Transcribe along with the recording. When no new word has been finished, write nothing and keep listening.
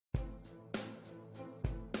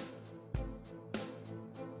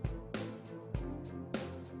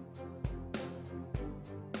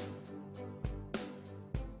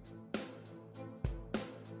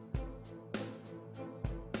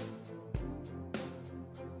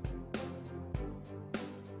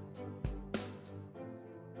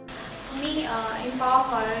me, Empower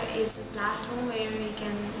Her is a platform where we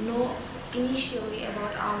can know initially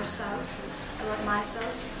about ourselves, about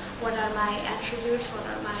myself, what are my attributes, what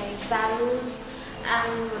are my values,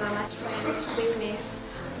 and what are my strengths, weakness,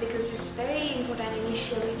 because it's very important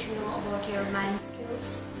initially to know about your mind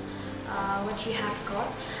skills, what you have got,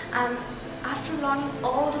 and after learning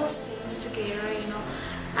all those things together,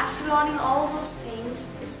 after learning all those things,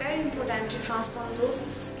 it's very important to transform those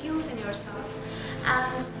skills in yourself.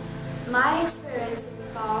 And my experience in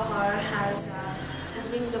Empower Her has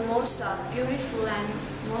been the most beautiful and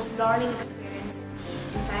most learning experience.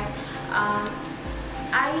 In fact, I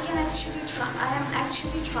am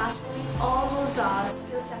actually transforming all those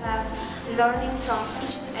skills that I'm learning from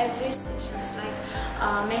each and every sessions, like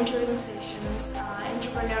mentoring sessions,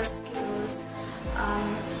 entrepreneur skills.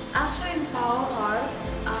 After Empower Her,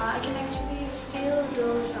 I can actually feel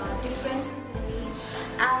those differences in me,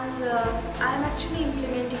 and I'm actually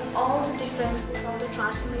implementing all the differences, all the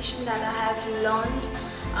transformation that I have learned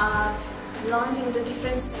in the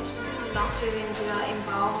different sessions conducted in the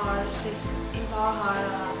Empower Her.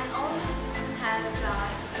 And all this season has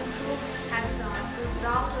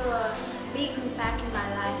brought a big impact in my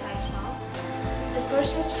life as well. The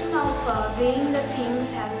perception of weighing the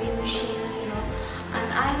things have been machines,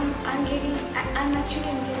 and I'm actually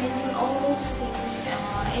implementing all those things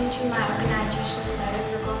into my organization, that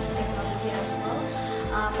is the Girls in Technology as well.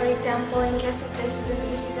 For example, in case of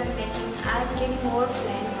decision making, I'm getting more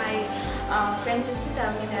fluent. My friends used to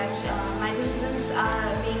tell me that my decisions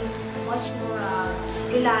are being much more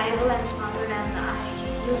reliable and smarter than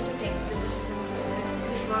I used to take the decisions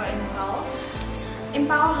before in Nepal. So,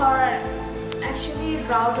 Empower Her actually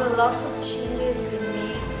brought lots of changes in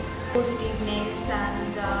me, positiveness,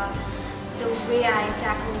 and the way I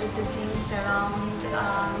tackle with the things around,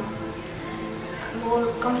 more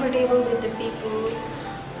comfortable with the people.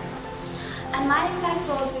 And my impact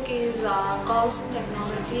project is Girls in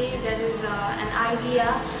Technology. That is an idea,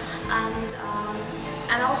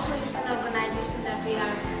 and also it's an organization that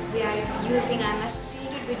we are using. I'm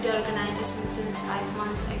associated with the organization since 5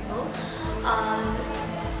 months ago.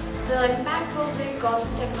 The impact project Girls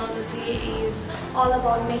in Technology is all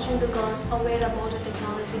about making the girls aware about the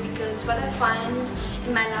technology, because what I find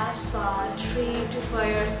in my last 3 to 4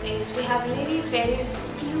 years is we have really very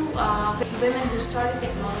few women who study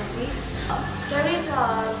technology. There is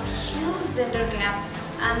a huge gender gap,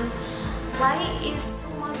 and why is so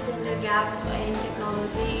much gender gap in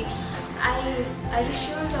technology? I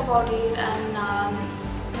researched about it, and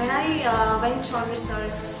when I went on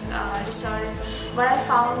research, what I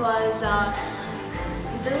found was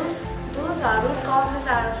those root causes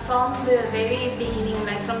are from the very beginning,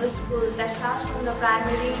 like from the schools, that starts from the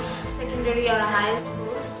primary, secondary or high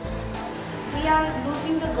schools. We are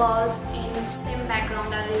losing the girls in STEM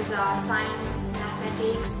background, that is science,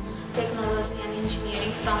 mathematics, technology and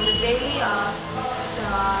engineering, from the very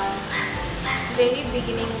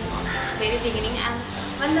beginning. And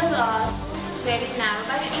when the source is very narrow,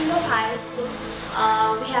 by the end of high school,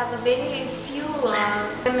 we have a very few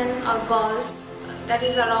women or girls, that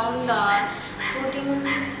is around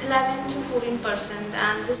 11 to 14%,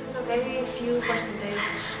 and this is a very few percentage.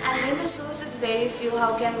 And when the source is very few,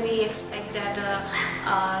 how can we expect that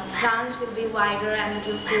branch will be wider and it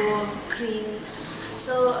will go green?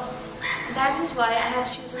 So that is why I have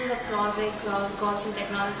chosen the project Girls in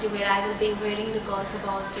Technology, where I will be aware the girls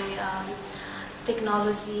about the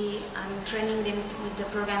technology and training them with the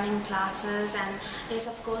programming classes, and yes,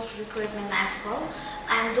 of course, recruitment as well.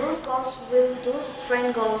 And those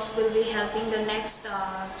trained girls will be helping the next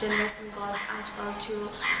generation girls as well to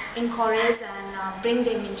encourage and bring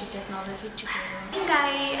them into technology together. I think I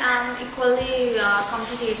am equally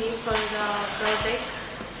competitive for the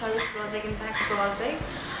service project, impact project.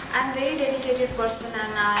 I'm a very dedicated person,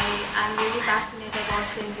 and I'm very passionate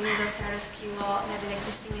about changing the status quo that is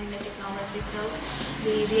existing in the technology field.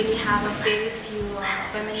 We really have a very few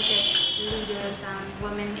women tech leaders and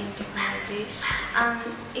women in technology.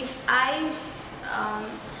 If I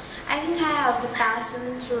think I have the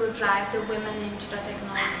passion to drive the women into the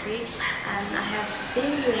technology, and I have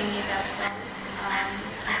been doing it as well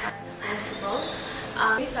as far as possible.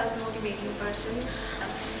 Very self-motivating person.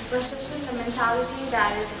 Perception, the mentality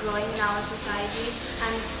that is growing in our society,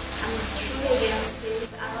 and I'm truly against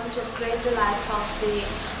this. I want to upgrade the life of the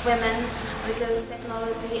women, because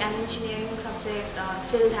technology and engineering subject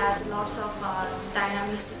field has lots of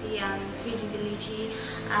dynamicity and feasibility.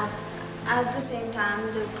 At the same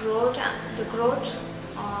time, the growth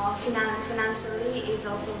financially is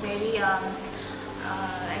also very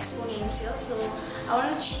exponential. So I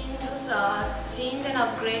want to change and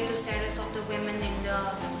upgrade the status of the women in the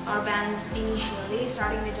urban initially.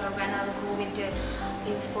 Starting with urban, I will go with the,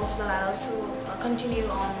 if possible, I also continue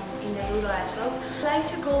on in the rural as well. I like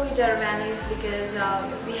to go with urban is because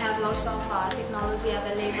we have lots of technology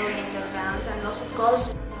available in the urbans and lots of girls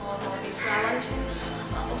don't know about it. So I want to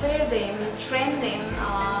aware them, train them,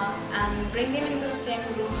 and bring them in the same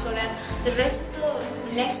group so that the rest of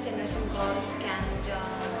the next generation girls can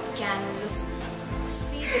just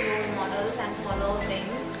see the role models and follow them.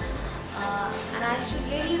 And I should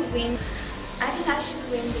really win. I think I should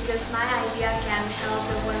win because my idea can help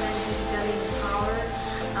the women digitally empowered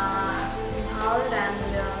and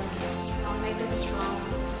strong, make them strong.